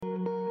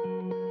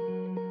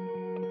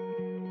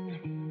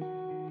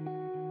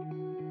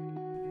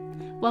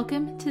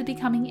Welcome to the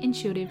Becoming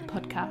Intuitive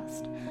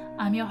podcast.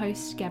 I'm your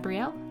host,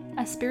 Gabrielle,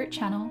 a spirit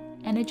channel,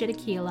 energetic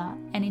healer,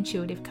 and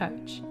intuitive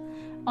coach.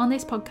 On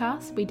this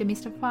podcast, we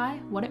demystify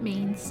what it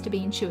means to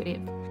be intuitive.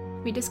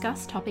 We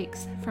discuss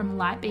topics from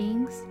light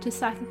beings to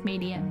psychic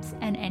mediums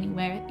and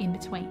anywhere in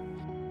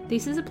between.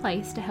 This is a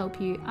place to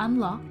help you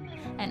unlock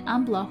and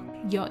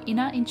unblock your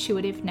inner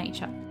intuitive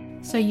nature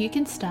so you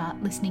can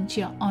start listening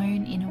to your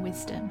own inner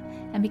wisdom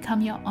and become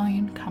your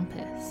own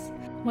compass.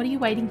 What are you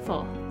waiting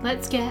for?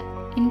 Let's get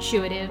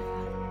intuitive.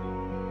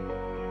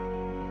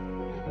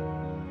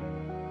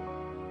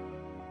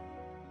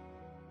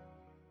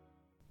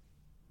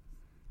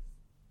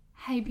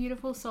 Hey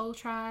beautiful soul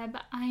tribe,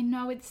 I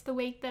know it's the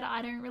week that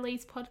I don't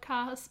release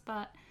podcasts,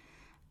 but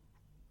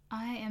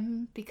I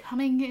am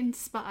becoming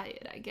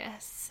inspired, I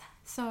guess.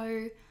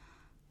 So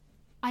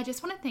I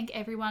just want to thank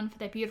everyone for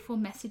their beautiful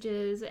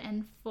messages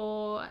and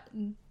for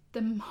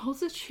the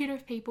multitude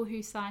of people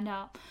who signed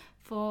up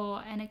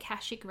for an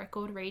Akashic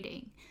record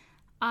reading.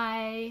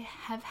 I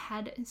have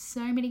had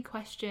so many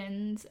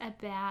questions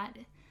about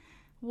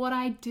what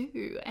I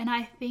do, and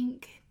I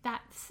think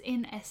that's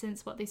in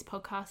essence what this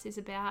podcast is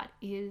about,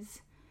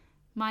 is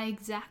my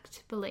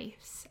exact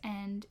beliefs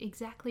and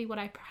exactly what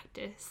I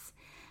practice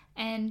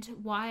and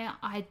why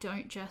I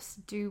don't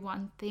just do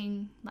one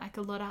thing like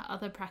a lot of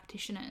other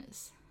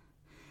practitioners.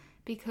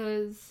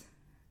 Because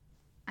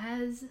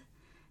as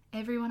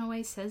everyone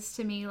always says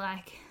to me,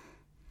 like,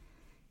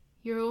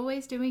 you're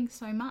always doing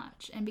so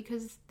much, and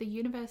because the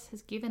universe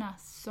has given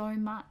us so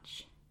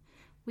much,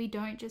 we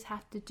don't just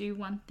have to do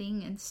one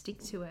thing and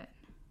stick to it.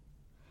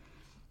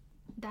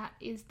 That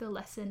is the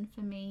lesson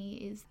for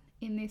me, is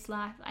in this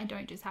life, I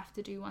don't just have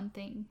to do one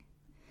thing.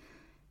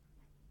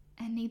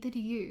 And neither do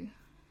you.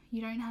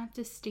 You don't have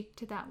to stick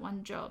to that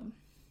one job.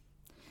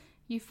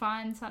 You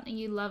find something,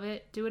 you love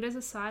it, do it as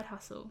a side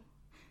hustle.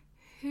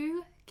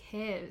 Who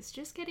cares?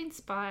 Just get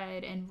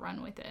inspired and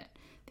run with it.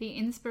 The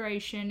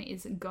inspiration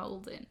is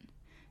golden.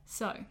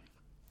 So,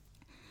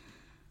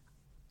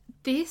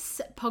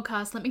 this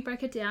podcast, let me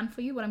break it down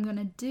for you, what I'm going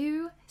to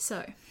do. So,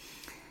 I'm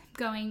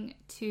going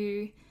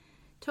to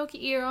talk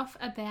your ear off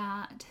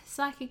about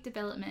psychic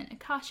development,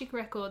 Akashic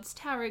records,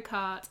 tarot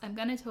cards. I'm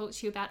going to talk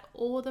to you about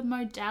all the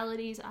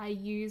modalities I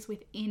use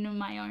within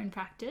my own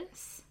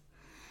practice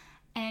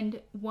and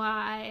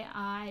why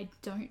I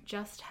don't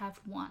just have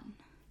one.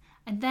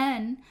 And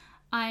then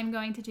I'm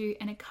going to do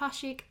an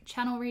Akashic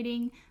channel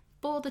reading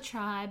for the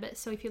tribe.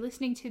 So if you're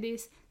listening to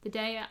this the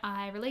day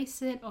I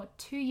release it or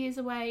 2 years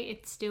away,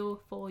 it's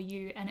still for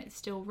you and it's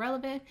still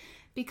relevant,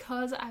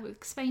 because I will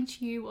explain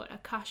to you what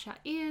Akasha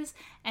is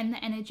and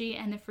the energy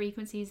and the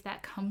frequencies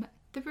that come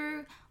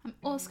through. I'm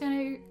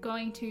also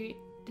going to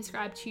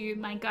describe to you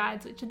my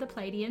guides, which are the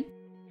Pleiadian.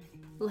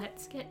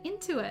 Let's get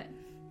into it.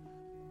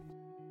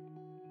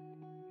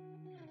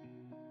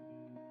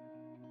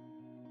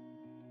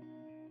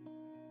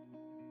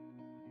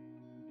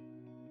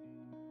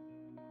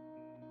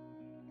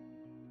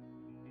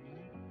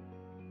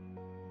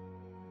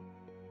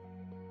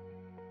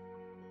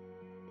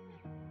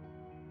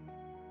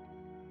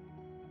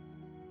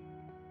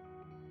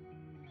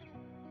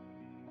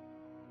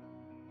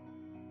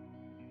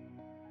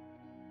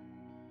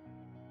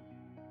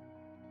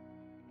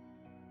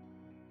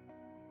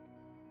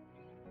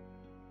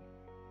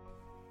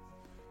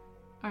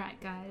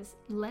 Alright guys,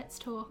 let's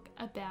talk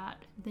about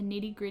the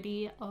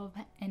nitty-gritty of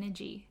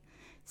energy.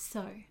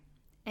 So,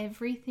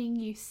 everything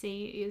you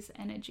see is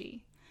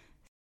energy.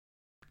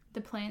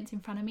 The plants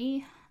in front of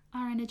me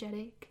are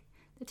energetic.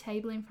 The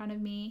table in front of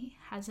me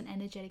has an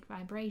energetic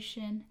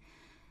vibration.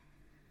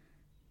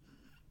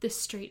 The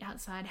street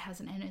outside has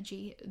an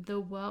energy. The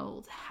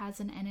world has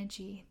an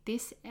energy.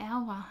 This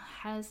hour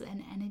has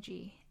an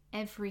energy.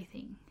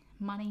 Everything.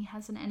 Money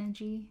has an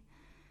energy.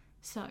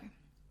 So,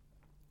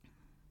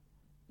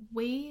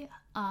 we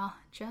are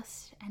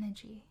just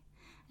energy.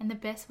 And the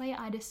best way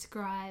I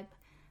describe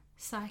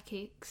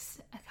psychics,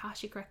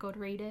 Akashic record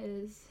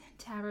readers,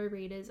 tarot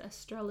readers,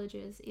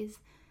 astrologers is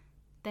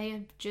they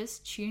have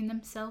just tuned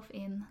themselves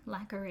in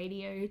like a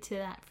radio to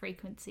that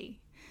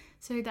frequency.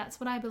 So that's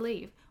what I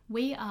believe.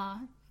 We are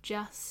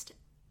just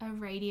a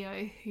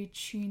radio who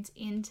tunes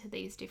into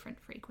these different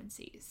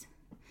frequencies.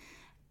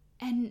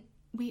 And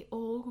we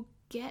all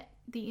get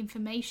the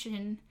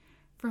information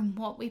from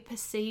what we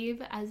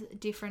perceive as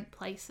different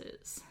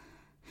places.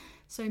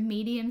 So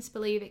mediums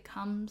believe it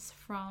comes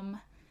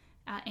from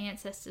our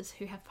ancestors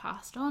who have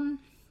passed on.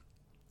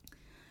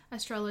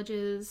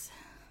 Astrologers,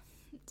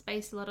 it's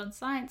based a lot on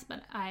science,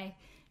 but I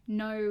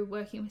know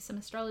working with some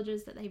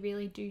astrologers that they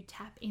really do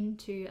tap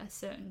into a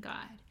certain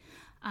guide.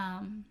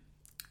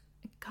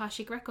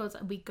 Akashic records,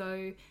 we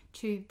go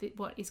to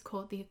what is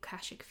called the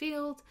Akashic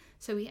field.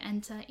 So we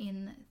enter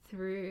in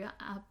through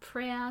a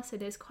prayer. So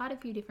there's quite a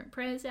few different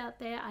prayers out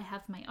there. I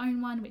have my own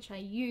one, which I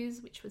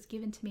use, which was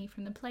given to me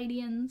from the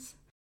Pleiadians.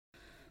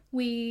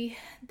 We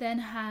then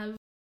have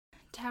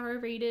tarot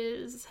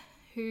readers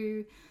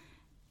who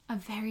are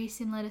very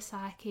similar to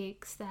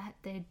psychics, that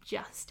they're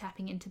just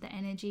tapping into the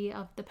energy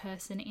of the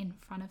person in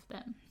front of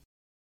them.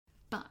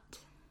 But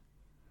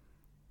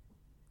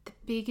the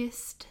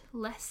biggest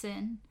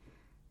lesson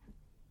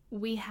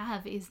we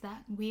have is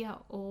that we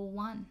are all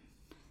one.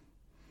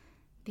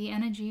 The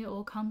energy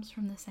all comes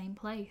from the same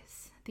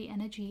place. The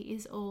energy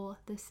is all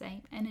the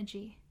same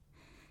energy.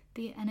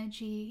 The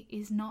energy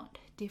is not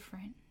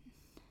different.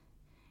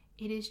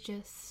 It is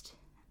just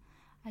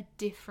a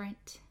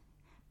different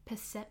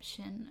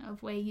perception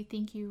of where you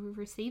think you were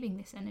receiving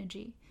this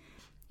energy.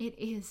 It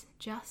is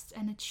just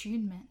an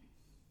attunement.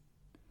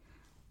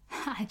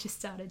 I just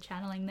started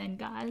channeling then,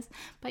 guys.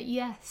 But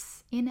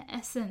yes, in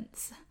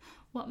essence,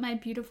 what my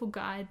beautiful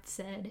guide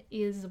said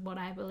is what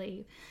I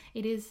believe.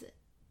 It is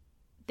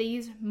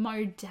these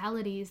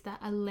modalities that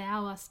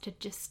allow us to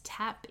just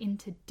tap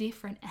into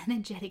different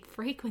energetic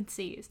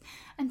frequencies.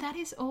 And that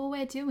is all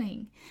we're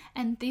doing.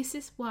 And this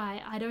is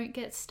why I don't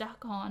get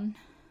stuck on,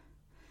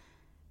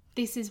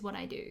 this is what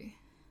I do.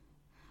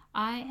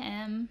 I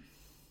am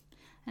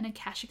an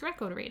Akashic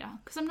record reader,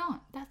 because I'm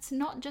not. That's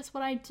not just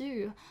what I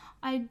do.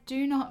 I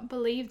do not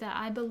believe that.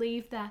 I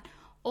believe that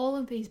all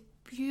of these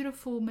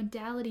beautiful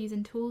modalities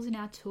and tools in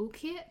our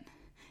toolkit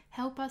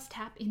help us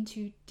tap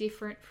into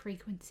different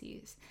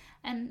frequencies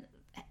and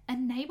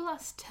enable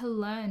us to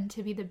learn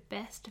to be the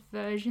best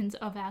versions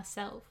of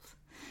ourselves.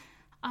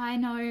 I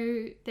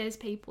know there's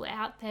people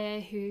out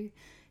there who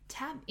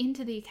tap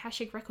into the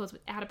Akashic records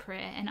without a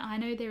prayer, and I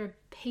know there are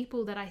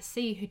people that I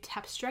see who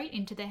tap straight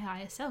into their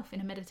higher self in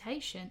a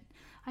meditation.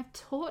 I've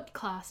taught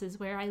classes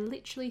where I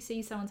literally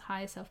see someone's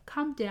higher self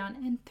come down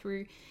and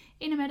through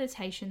in a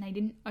meditation. They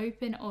didn't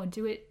open or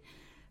do it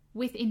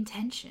with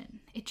intention.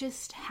 It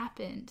just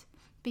happened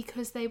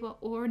because they were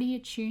already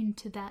attuned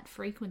to that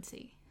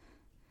frequency.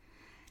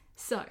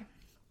 So,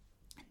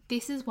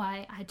 this is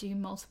why I do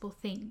multiple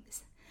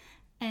things.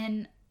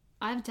 And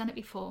I've done it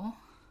before.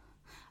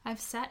 I've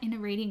sat in a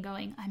reading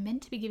going, I'm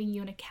meant to be giving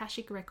you an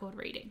Akashic record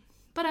reading,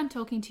 but I'm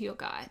talking to your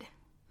guide.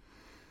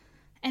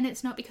 And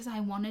it's not because I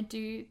want to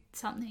do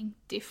something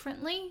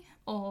differently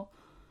or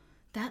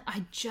that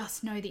I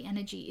just know the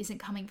energy isn't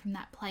coming from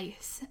that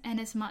place. And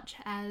as much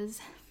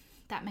as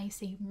that may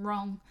seem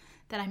wrong,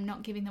 that I'm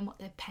not giving them what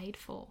they've paid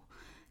for,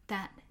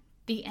 that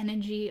the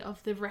energy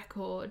of the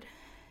record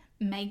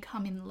may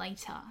come in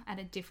later at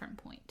a different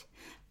point.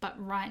 But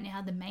right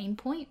now, the main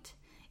point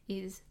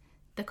is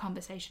the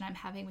conversation I'm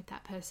having with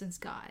that person's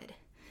guide.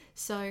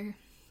 So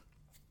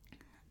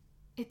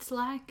it's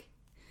like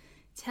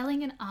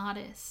telling an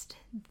artist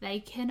they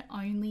can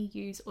only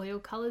use oil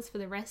colors for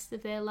the rest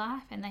of their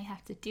life and they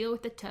have to deal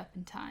with the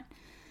turpentine.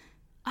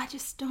 I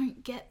just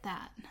don't get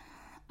that.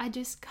 I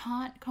just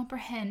can't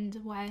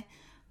comprehend why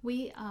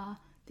we are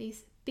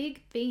these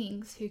big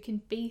beings who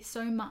can be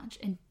so much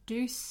and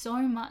do so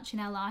much in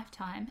our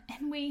lifetime,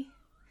 and we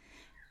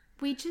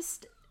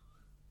just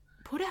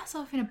put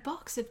ourselves in a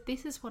box of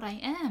this is what I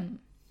am.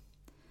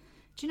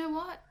 Do you know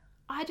what?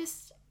 I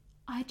just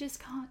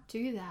can't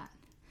do that.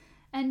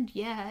 And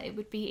yeah, it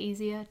would be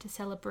easier to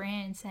sell a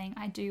brand saying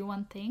I do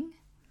one thing.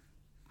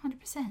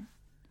 100%.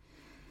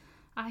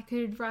 I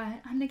could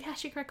write, I'm an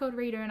Akashic record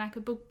reader, and I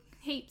could book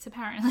heaps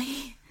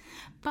apparently.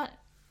 But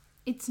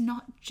it's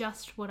not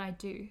just what I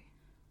do.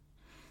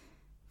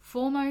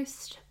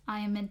 Foremost, I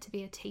am meant to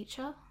be a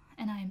teacher,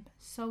 and I'm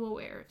so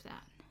aware of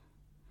that.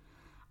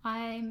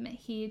 I'm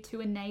here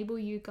to enable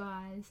you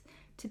guys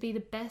to be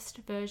the best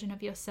version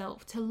of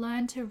yourself, to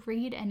learn to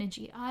read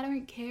energy. I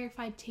don't care if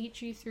I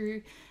teach you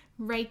through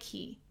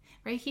Reiki.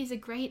 Reiki is a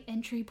great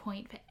entry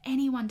point for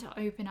anyone to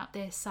open up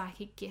their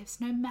psychic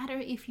gifts, no matter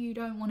if you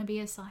don't want to be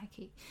a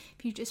psychic,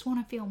 if you just want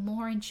to feel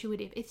more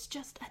intuitive. It's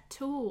just a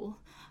tool.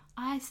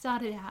 I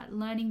started out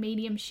learning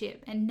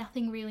mediumship and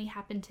nothing really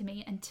happened to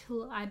me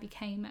until I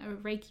became a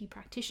Reiki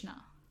practitioner.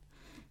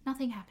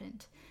 Nothing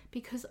happened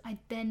because I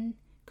then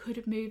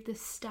could move the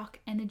stuck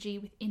energy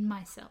within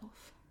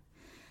myself.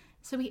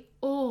 So we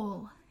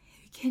all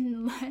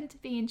can learn to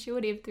be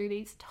intuitive through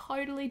these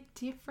totally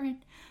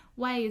different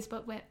ways,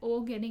 but we're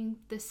all getting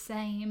the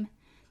same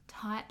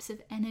types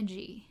of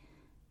energy.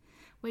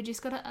 We're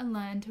just got to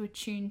learn to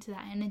attune to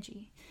that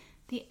energy.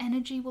 The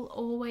energy will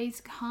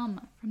always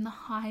come from the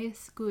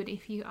highest good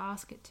if you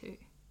ask it to.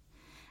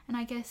 And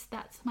I guess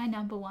that's my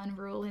number one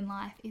rule in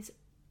life, is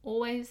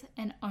always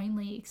and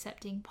only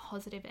accepting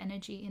positive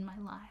energy in my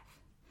life.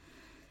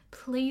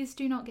 Please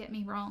do not get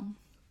me wrong.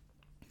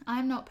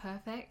 I'm not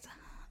perfect.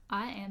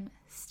 I am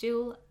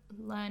still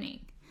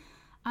learning.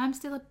 I'm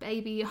still a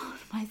baby on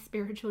my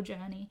spiritual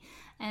journey,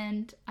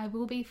 and I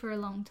will be for a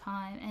long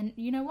time. And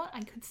you know what?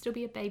 I could still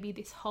be a baby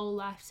this whole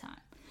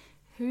lifetime.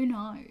 Who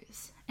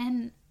knows?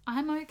 And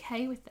I'm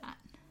okay with that,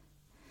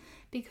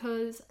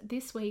 because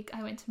this week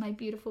I went to my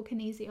beautiful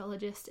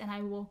kinesiologist and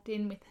I walked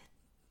in with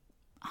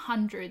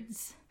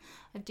hundreds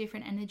of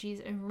different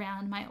energies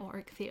around my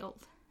auric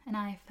field, and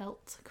I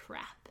felt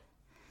crap.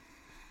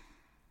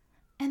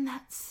 And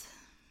that's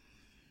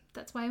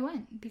why I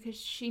went, because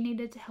she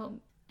needed to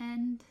help,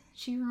 and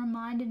she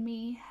reminded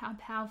me how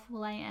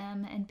powerful I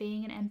am, and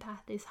being an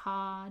empath is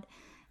hard,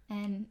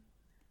 and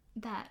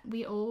that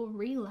we all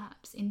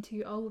relapse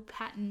into old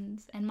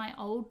patterns. And my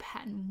old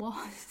pattern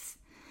was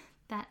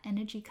that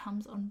energy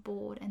comes on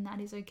board, and that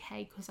is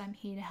okay because I'm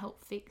here to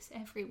help fix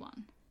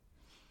everyone.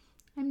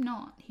 I'm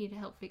not here to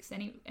help fix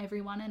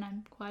everyone, and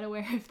I'm quite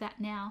aware of that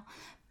now,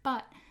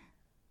 but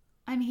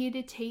I'm here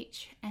to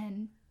teach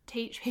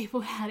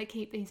people how to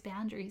keep these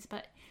boundaries.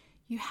 But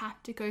you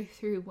have to go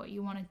through what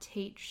you want to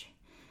teach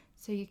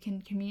so you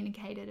can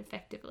communicate it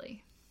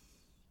effectively.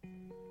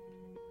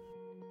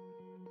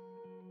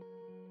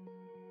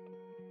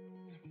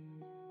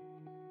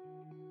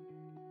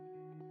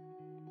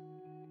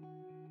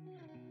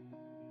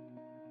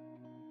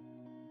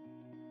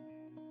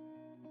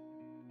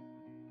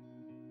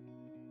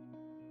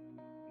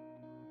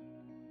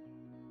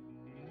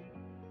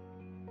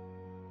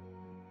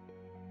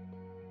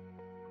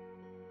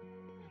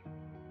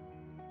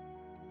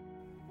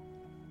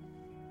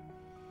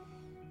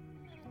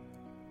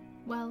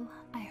 Well,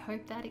 I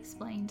hope that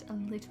explained a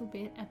little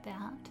bit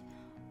about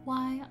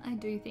why I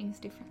do things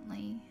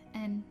differently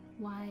and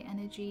why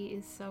energy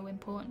is so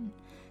important.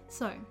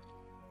 So,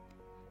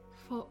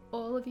 for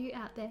all of you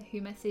out there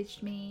who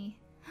messaged me,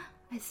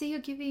 I see you're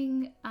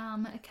giving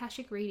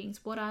Akashic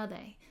readings. What are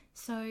they?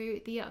 So,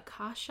 the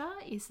Akasha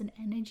is an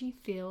energy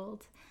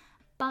field,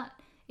 but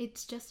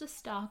it's just a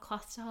star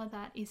cluster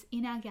that is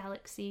in our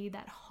galaxy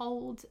that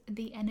holds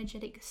the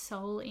energetic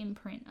soul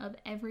imprint of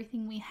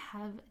everything we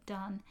have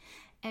done,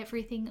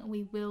 everything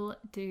we will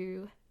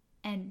do,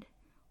 and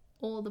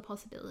all the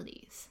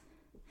possibilities.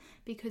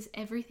 Because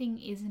everything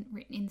isn't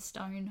written in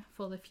stone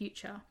for the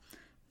future.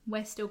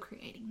 We're still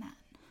creating that.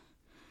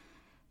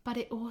 But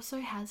it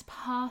also has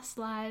past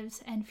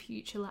lives and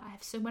future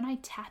lives. So when I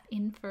tap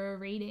in for a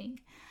reading,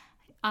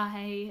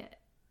 I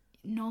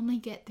normally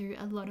get through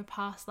a lot of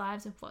past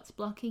lives of what's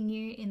blocking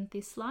you in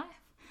this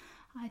life.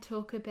 I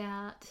talk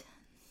about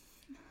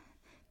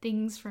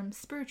things from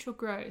spiritual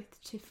growth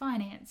to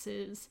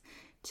finances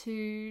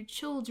to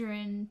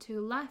children to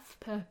life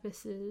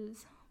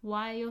purposes,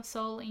 why your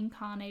soul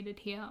incarnated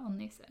here on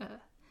this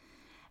earth.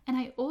 And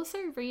I also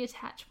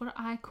reattach what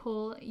I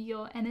call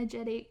your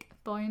energetic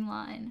bone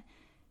line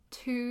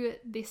to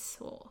this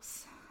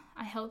source.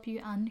 I help you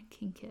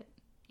unkink it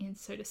in,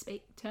 so to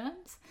speak,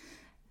 terms.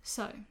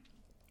 So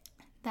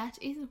that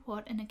is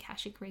what an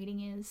Akashic reading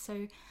is.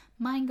 So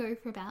mine go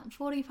for about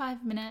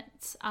 45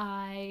 minutes.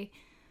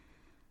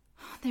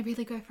 They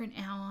really go for an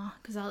hour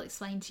because I'll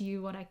explain to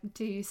you what I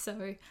do.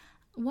 So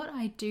what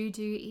I do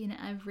in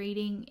a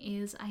reading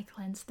is I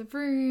cleanse the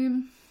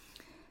room,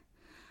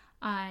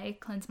 I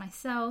cleanse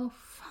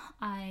myself,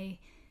 I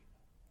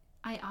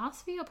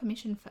ask for your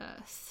permission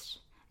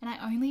first, and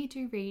I only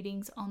do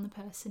readings on the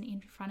person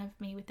in front of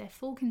me with their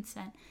full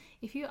consent.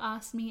 If you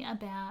ask me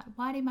about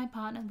why did my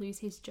partner lose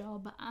his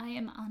job, I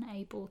am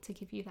unable to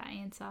give you that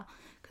answer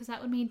because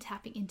that would mean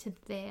tapping into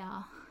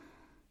their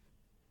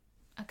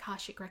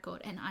Akashic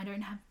record, and I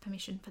don't have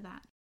permission for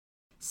that.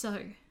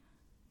 So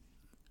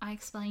I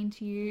explain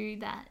to you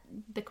that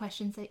the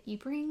questions that you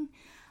bring,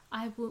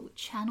 I will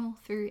channel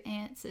through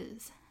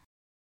answers.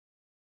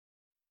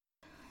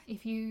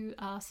 If you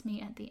ask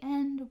me at the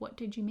end, what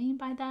did you mean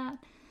by that?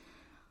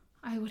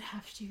 I would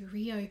have to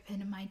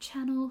reopen my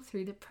channel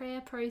through the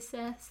prayer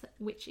process,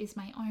 which is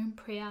my own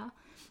prayer,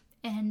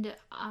 and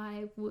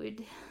I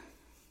would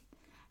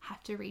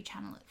have to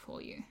rechannel it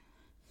for you.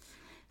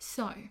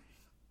 So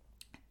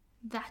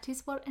that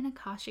is what an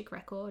Akashic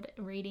record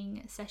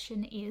reading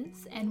session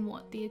is, and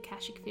what the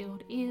Akashic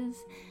field is.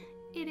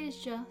 It is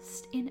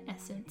just, in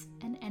essence,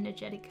 an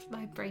energetic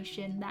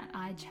vibration that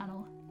I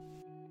channel.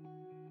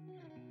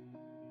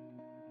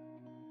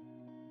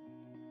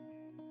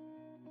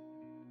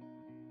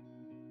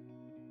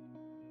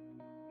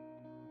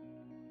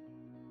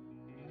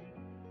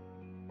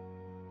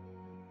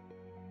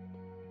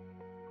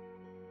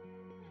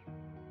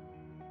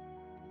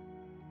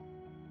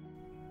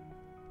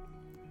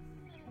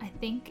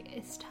 I think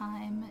it's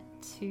time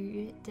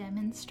to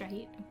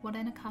demonstrate what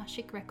an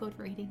Akashic record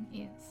reading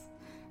is.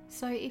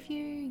 So if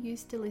you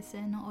used to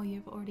listen, or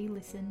you've already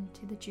listened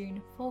to the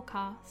June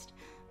forecast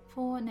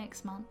for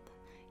next month,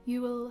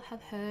 you will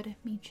have heard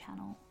me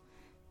channel.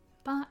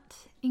 But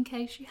in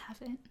case you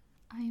haven't,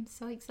 I am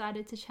so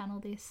excited to channel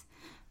this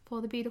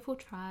for the beautiful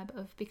tribe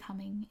of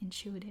becoming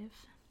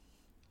intuitive.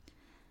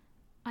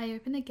 I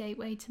open the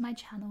gateway to my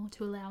channel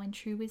to allow in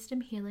true wisdom,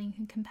 healing,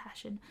 and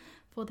compassion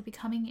for the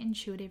becoming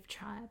intuitive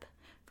tribe,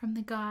 from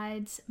the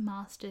guides,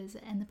 masters,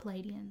 and the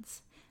Pleiadians.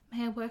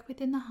 May I work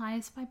within the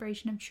highest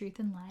vibration of truth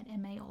and light,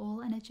 and may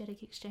all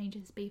energetic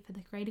exchanges be for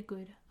the greater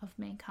good of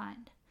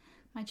mankind.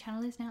 My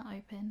channel is now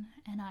open,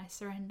 and I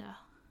surrender.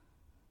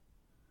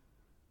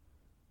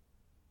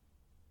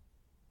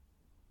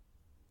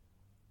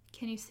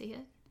 Can you see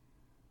it?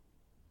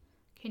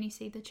 Can you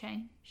see the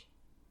change?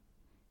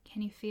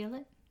 Can you feel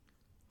it?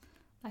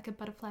 Like a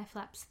butterfly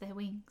flaps their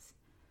wings.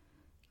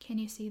 Can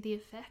you see the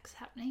effects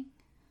happening?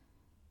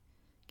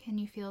 Can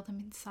you feel them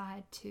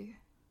inside too?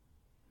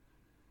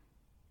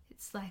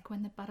 It's like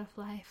when the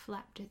butterfly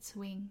flapped its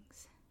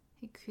wings,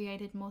 it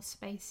created more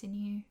space in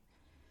you.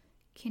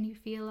 Can you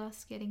feel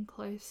us getting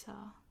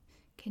closer?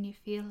 Can you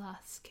feel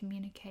us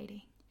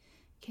communicating?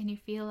 Can you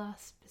feel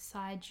us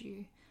beside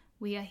you,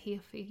 We are here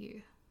for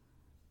you.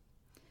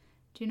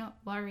 Do not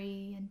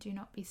worry and do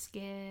not be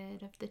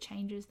scared of the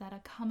changes that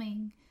are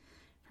coming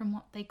from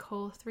what they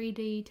call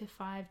 3D to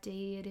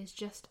 5D. It is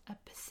just a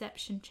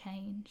perception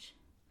change.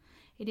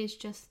 It is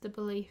just the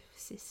belief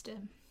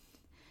system.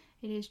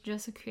 It is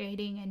just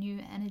creating a new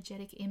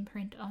energetic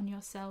imprint on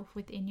yourself,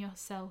 within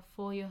yourself,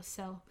 for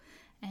yourself,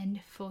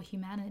 and for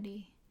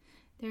humanity.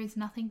 There is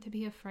nothing to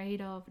be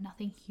afraid of.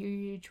 Nothing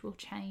huge will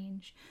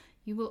change.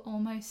 You will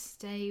almost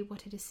stay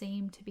what it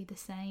seemed to be the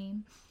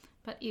same,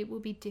 but it will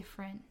be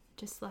different,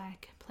 just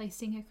like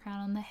placing a crown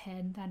on the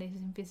head that is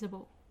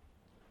invisible.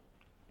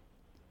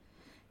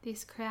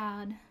 This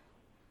crown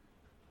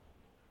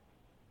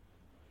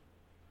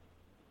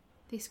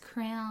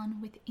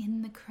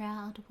within the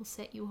crowd will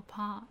set you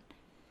apart.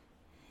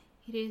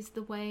 It is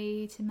the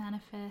way to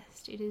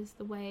manifest. It is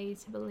the way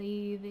to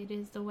believe. It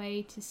is the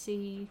way to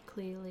see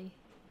clearly.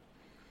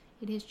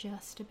 It is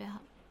just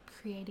about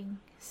creating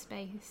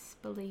space,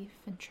 belief,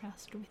 and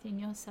trust within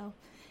yourself.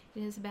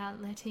 It is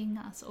about letting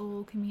us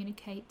all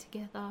communicate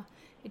together.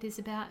 It is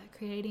about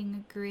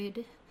creating a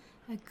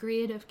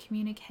grid of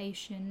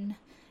communication,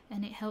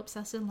 and it helps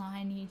us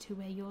align you to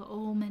where you're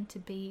all meant to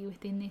be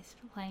within this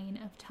plane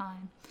of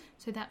time,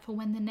 so that for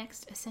when the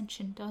next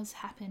ascension does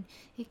happen,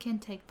 it can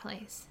take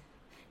place.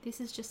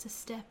 This is just a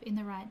step in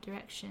the right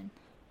direction.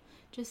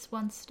 Just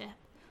one step,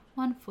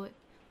 one foot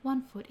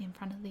in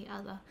front of the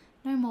other.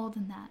 No more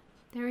than that.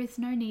 There is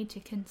no need to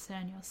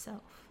concern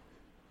yourself.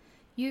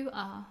 You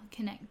are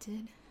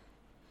connected.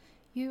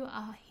 You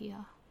are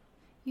here.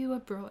 You were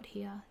brought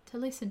here to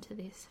listen to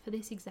this for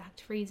this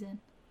exact reason.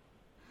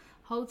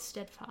 Hold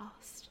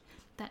steadfast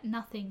that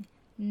nothing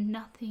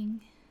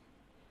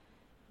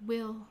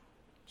will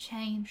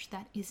change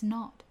that is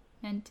not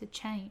meant to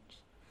change.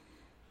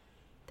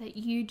 That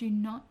you do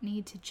not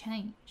need to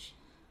change.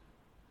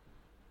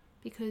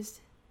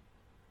 Because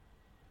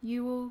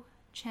you will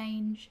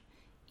change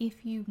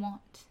if you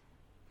want,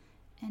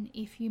 and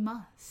if you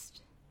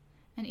must,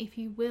 and if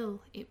you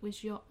will. It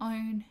was your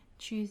own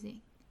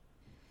choosing,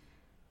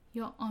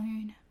 your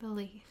own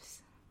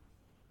beliefs.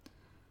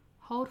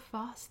 Hold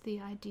fast the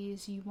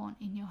ideas you want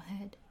in your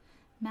head.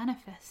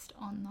 Manifest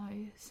on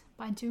those.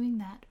 By doing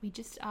that, we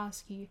just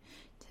ask you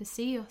to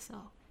see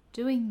yourself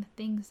doing the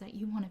things that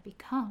you want to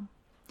become,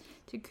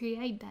 to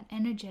create that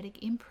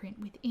energetic imprint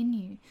within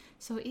you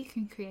so it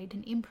can create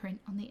an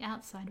imprint on the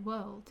outside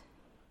world.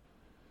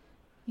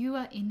 You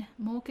are in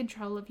more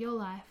control of your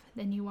life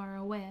than you are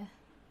aware.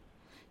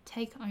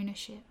 Take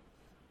ownership.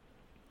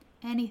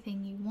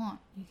 Anything you want,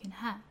 you can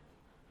have.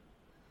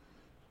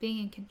 Be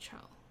in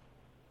control.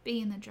 Be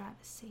in the driver's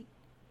seat.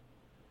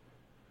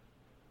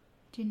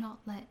 Do not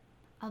let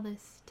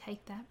others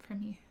take that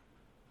from you.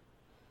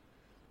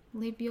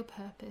 Live your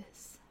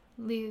purpose.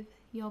 Live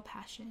your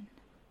passion.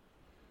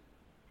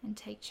 And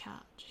take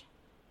charge.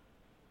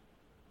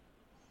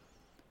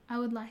 I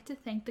would like to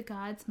thank the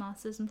guides,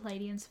 masters, and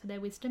Pleiadians for their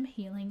wisdom,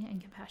 healing,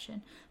 and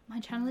compassion. My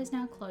channel is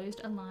now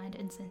closed, aligned,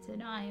 and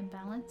centered. I am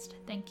balanced.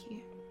 Thank you.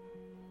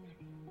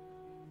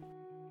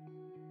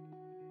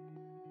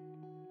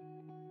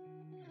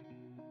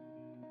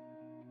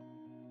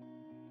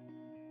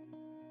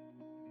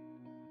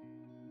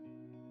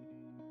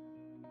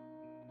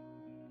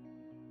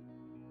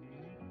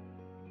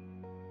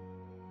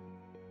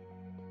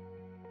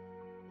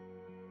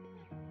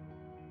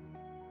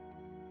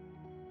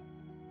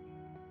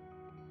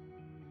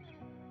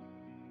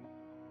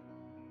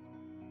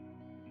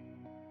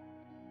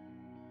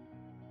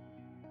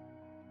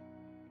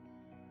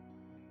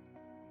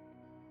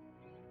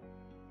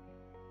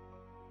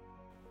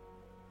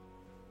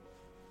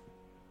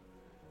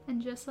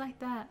 And just like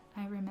that,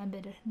 I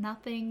remembered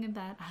nothing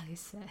that I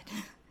said.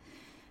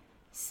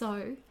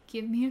 So,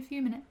 give me a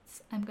few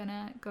minutes. I'm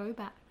gonna go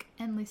back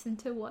and listen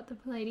to what the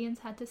Pleiadians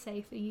had to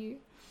say for you.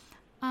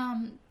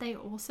 They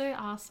also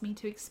asked me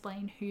to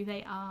explain who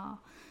they are,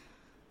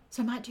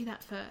 so I might do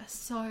that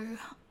first. So,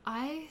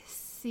 I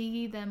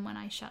see them when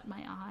I shut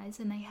my eyes,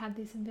 and they have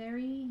this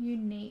very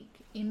unique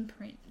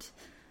imprint,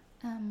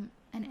 an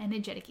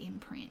energetic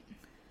imprint.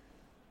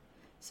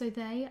 So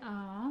they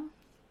are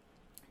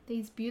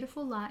these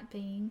beautiful light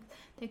beings.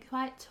 They're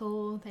quite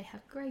tall, they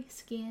have grey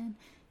skin,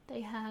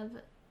 they have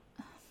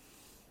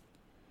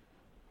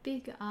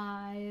big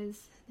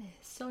eyes, they're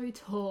so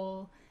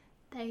tall,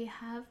 they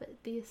have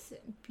this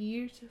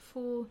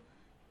beautiful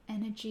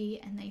energy,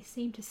 and they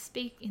seem to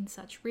speak in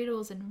such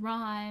riddles and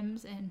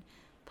rhymes and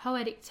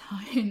poetic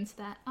tones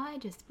that I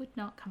just would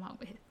not come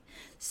up with.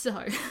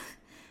 So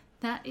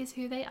that is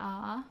who they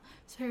are.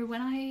 So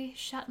when I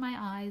shut my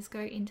eyes,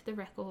 go into the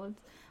records,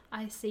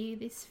 I see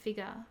this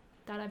figure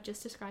that I've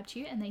just described to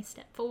you, and they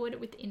step forward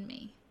within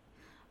me.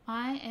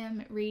 I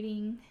am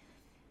reading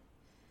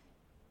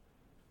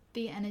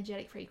the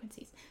energetic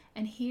frequencies,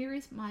 and here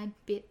is my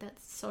bit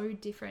that's so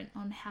different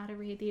on how to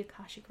read the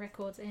Akashic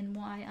records and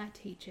why I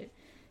teach it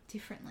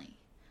differently.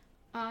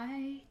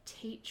 I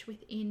teach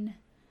within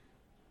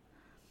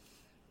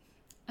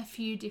a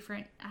few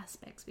different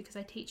aspects because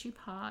I teach you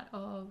part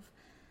of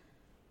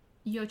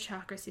your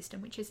chakra system,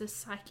 which is a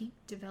psychic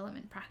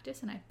development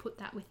practice, and I put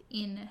that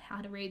within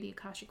how to read the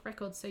Akashic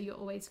Records, so you're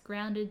always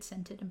grounded,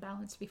 centered and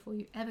balanced before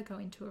you ever go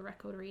into a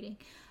record reading.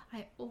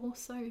 I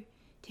also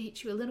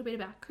teach you a little bit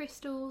about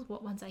crystals,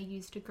 what ones I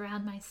use to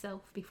ground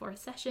myself before a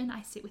session.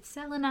 I sit with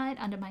selenite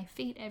under my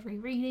feet every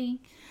reading.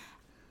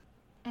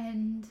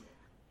 And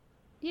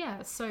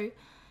yeah, so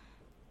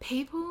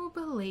people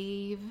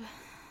believe,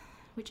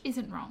 which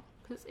isn't wrong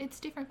because it's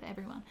different for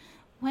everyone,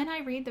 when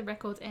I read the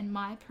records, and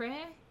my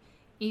prayer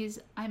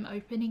is I'm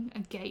opening a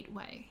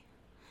gateway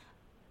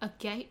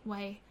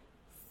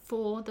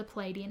for the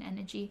Pleiadian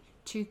energy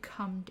to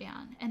come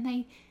down, and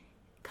they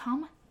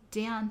come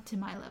down to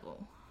my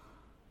level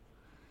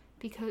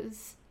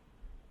because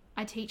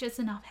I teach us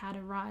enough how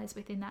to rise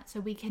within that, so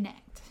we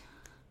connect.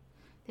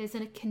 There's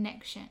a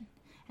connection,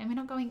 and we're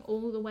not going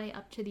all the way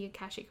up to the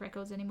Akashic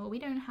Records anymore. We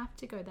don't have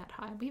to go that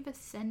high. We've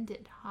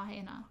ascended high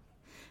enough.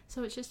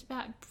 So it's just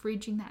about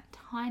bridging that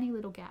tiny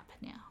little gap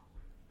now.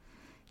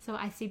 So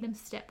I see them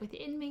step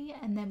within me,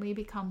 and then we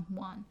become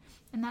one.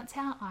 And that's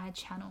how I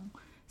channel.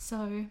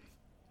 So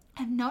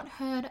I've not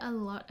heard a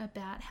lot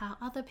about how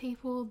other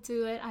people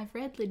do it. I've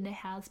read Linda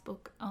Howe's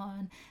book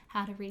on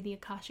how to read the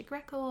Akashic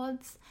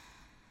Records.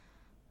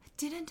 It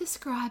didn't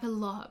describe a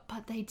lot,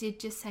 but they did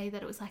just say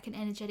that it was like an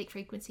energetic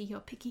frequency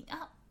you're picking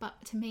up.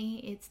 But to me,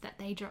 it's that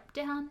they drop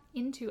down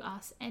into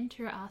us,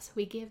 enter us.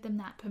 We give them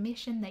that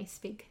permission. They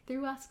speak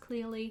through us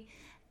clearly.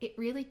 It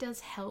really does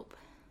help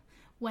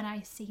when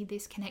I see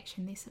this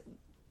connection, this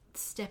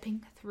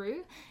stepping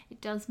through.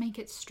 It does make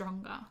it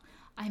stronger.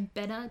 I'm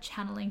better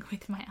channeling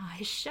with my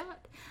eyes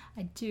shut.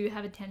 I do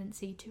have a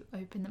tendency to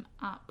open them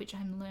up, which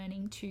I'm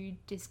learning to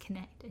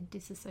disconnect and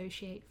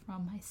disassociate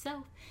from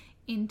myself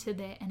into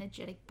their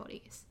energetic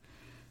bodies.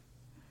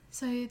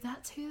 So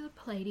that's who the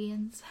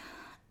Pleiadians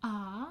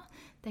are.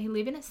 They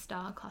live in a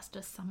star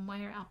cluster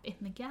somewhere up in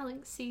the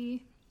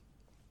galaxy.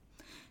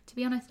 To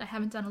be honest, I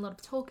haven't done a lot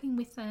of talking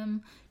with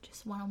them,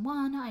 just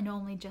one-on-one. I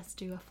normally just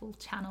do a full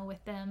channel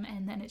with them,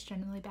 and then it's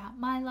generally about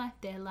my life,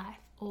 their life,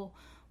 or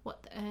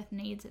what the earth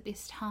needs at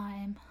this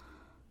time,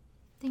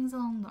 things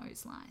along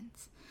those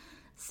lines.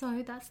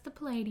 So that's the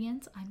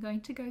Pleiadians. I'm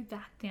going to go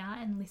back now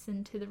and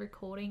listen to the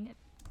recording.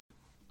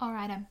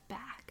 Alright, I'm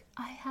back.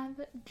 I have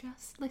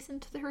just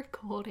listened to the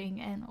recording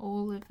and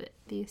all of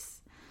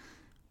this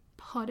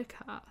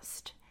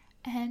podcast,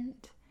 and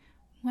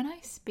when I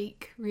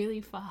speak really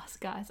fast,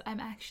 guys,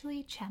 I'm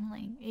actually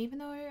channeling. Even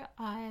though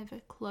I've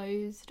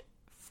closed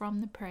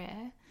from the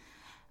prayer,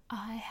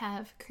 I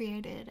have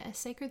created a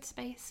sacred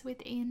space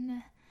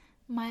within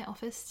my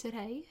office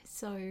today,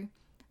 so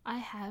I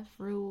have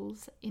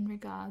rules in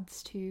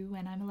regards to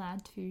when I'm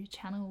allowed to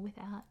channel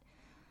without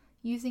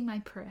using my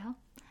prayer,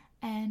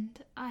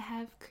 and I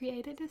have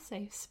created a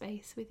safe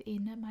space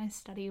within my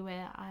study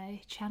where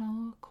I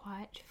channel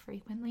quite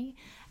frequently,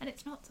 and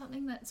it's not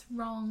something that's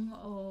wrong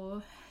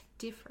or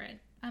different.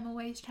 I'm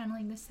always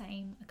channeling the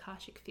same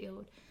Akashic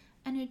field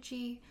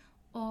energy,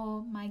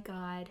 or my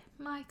guide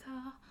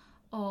Micah,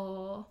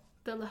 or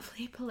the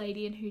lovely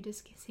Pleiadian who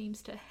just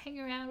seems to hang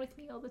around with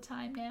me all the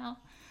time now.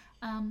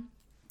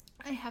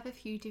 I have a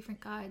few different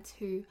guides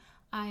who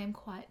I am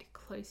quite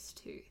close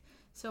to,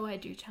 so I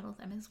do channel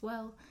them as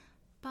well.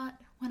 But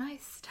when I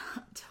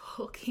start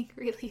talking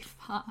really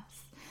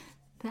fast,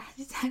 that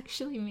is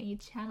actually me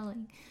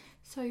channeling.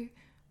 So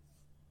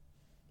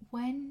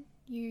when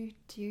you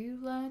do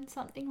learn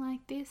something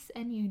like this,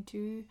 and you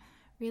do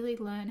really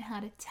learn how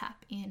to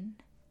tap in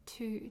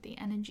to the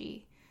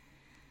energy,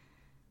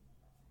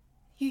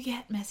 you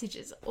get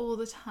messages all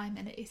the time,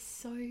 and it is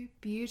so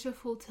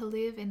beautiful to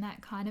live in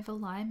that kind of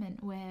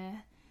alignment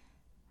where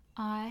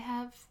I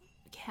have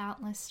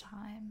countless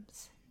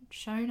times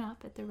shown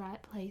up at the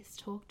right place,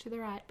 talked to the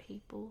right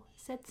people,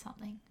 said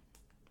something,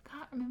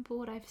 can't remember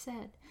what I've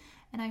said,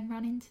 and I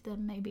run into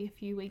them maybe a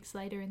few weeks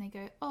later and they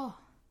go, "Oh,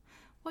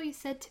 what you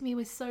said to me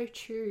was so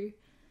true.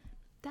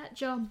 That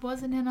job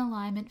wasn't in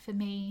alignment for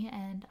me,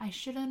 and I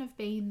shouldn't have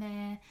been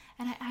there,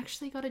 and I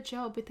actually got a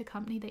job with the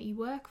company that you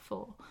work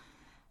for."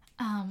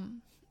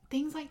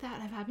 Things like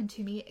that have happened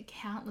to me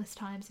countless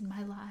times in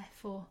my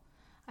life. Or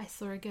I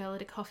saw a girl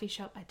at a coffee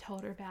shop, I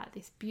told her about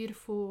this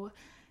beautiful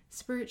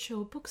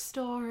spiritual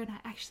bookstore, and I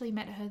actually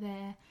met her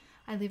there.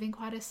 I live in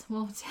quite a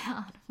small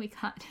town. We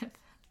kind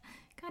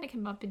of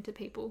can bump into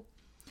people.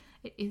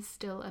 It is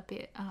still a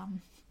bit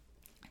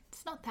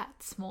it's not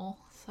that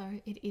small,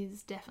 so it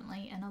is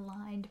definitely an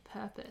aligned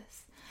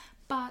purpose.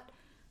 But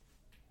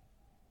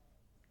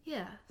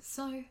yeah,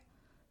 so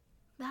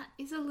that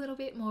is a little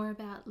bit more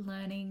about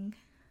learning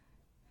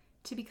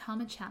to become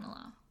a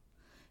channeler,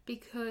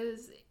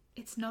 because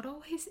it's not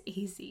always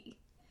easy.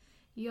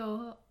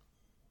 You're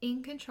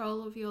in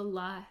control of your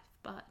life,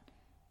 but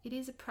it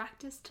is a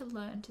practice to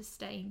learn to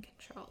stay in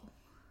control.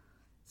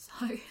 So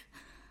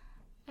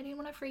I didn't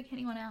want to freak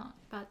anyone out,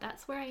 but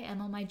that's where I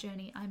am on my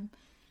journey. I'm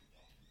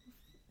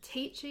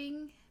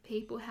teaching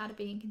people how to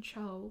be in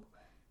control,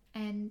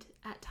 and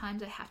at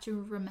times I have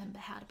to remember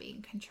how to be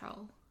in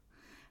control.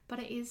 But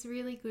it is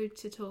really good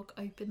to talk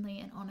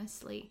openly and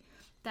honestly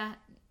that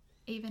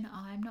even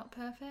I'm not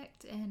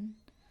perfect, and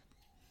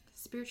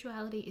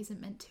spirituality isn't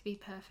meant to be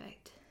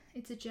perfect.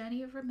 It's a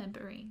journey of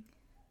remembering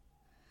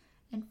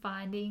and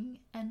finding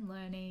and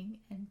learning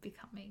and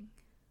becoming.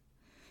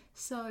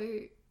 So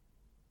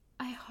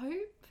I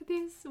hope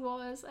this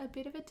was a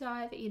bit of a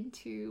dive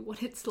into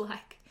what it's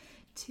like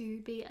to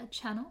be a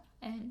channel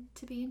and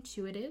to be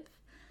intuitive.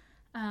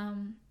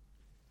 I'm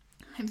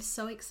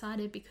so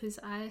excited because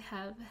I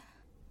have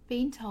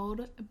been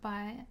told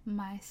by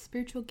my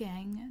spiritual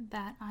gang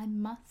that I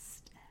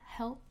must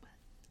help,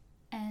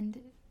 and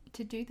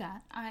to do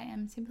that I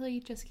am simply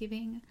just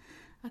giving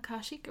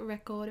Akashic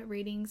record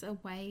readings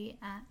away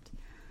at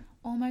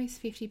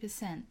almost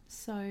 50%.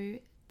 So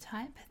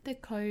type the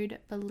code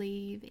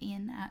BELIEVE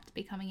in at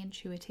Becoming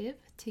Intuitive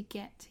to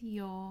get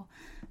your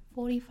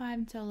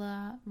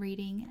 $45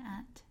 reading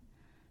at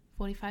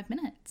 45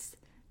 minutes.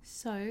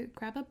 So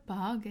grab a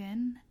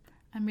bargain.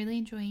 I'm really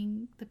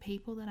enjoying the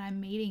people that I'm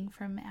meeting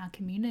from our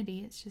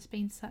community. It's just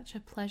been such a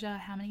pleasure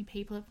how many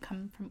people have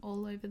come from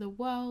all over the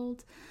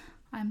world.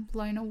 I'm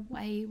blown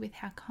away with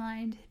how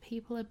kind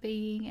people are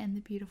being and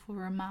the beautiful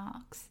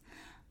remarks.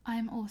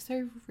 I'm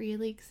also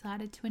really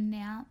excited to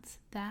announce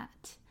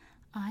that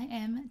I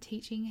am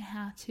teaching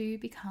how to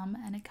become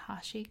an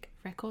Akashic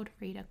record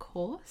reader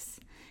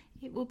course.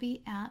 It will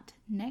be out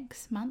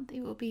next month.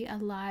 It will be a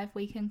live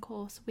weekend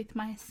course with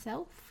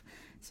myself.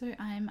 So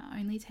I'm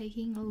only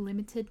taking a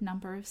limited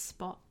number of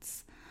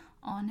spots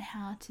on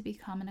how to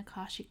become an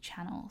Akashic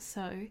channel.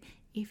 So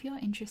if you're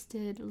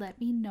interested, let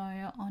me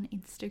know on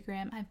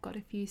Instagram. I've got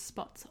a few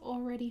spots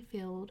already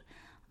filled.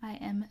 I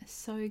am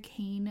so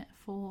keen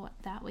for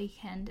that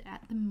weekend.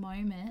 At the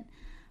moment,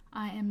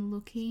 I am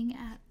looking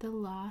at the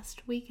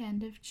last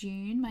weekend of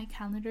June. My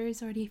calendar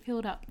is already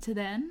filled up to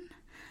then.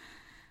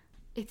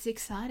 It's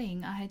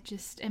exciting. I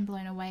just am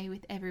blown away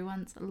with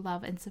everyone's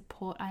love and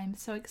support. I am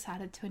so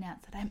excited to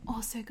announce that I'm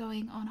also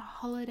going on a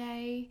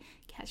holiday,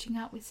 catching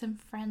up with some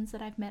friends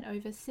that I've met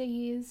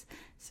overseas.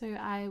 So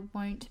I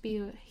won't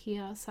be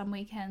here some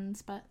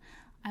weekends, but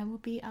I will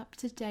be up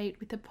to date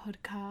with the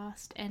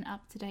podcast and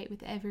up to date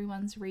with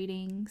everyone's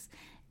readings.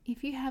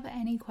 If you have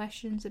any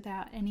questions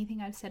about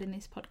anything I've said in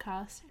this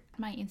podcast,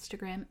 my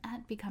Instagram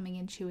at Becoming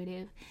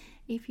Intuitive.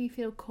 If you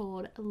feel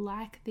called,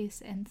 like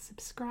this and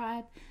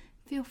subscribe.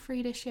 Feel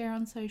free to share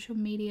on social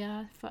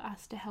media for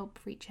us to help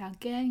reach our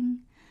gang.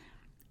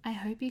 I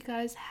hope you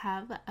guys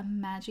have a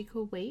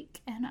magical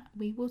week, and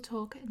we will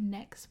talk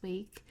next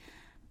week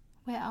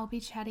where I'll be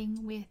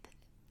chatting with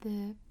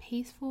the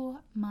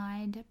Peaceful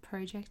Mind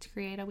project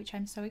creator, which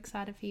I'm so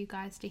excited for you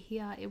guys to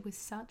hear. It was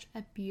such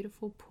a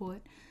beautiful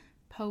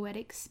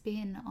poetic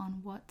spin on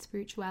what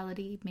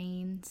spirituality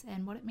means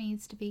and what it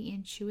means to be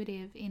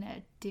intuitive in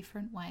a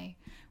different way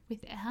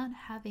without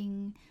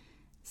having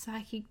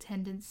psychic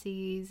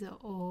tendencies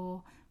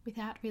or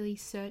without really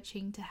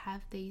searching to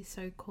have these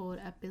so-called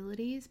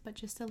abilities, but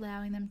just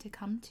allowing them to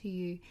come to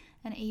you,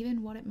 and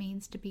even what it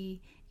means to be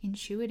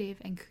intuitive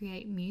and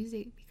create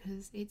music,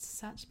 because it's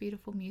such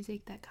beautiful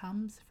music that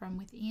comes from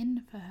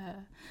within for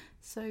her.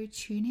 So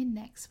tune in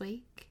next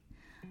week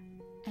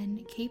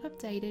and keep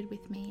updated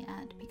with me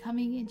at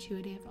Becoming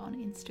Intuitive on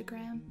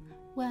Instagram.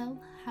 Well,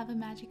 have a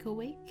magical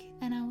week,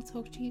 and I will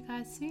talk to you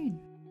guys soon.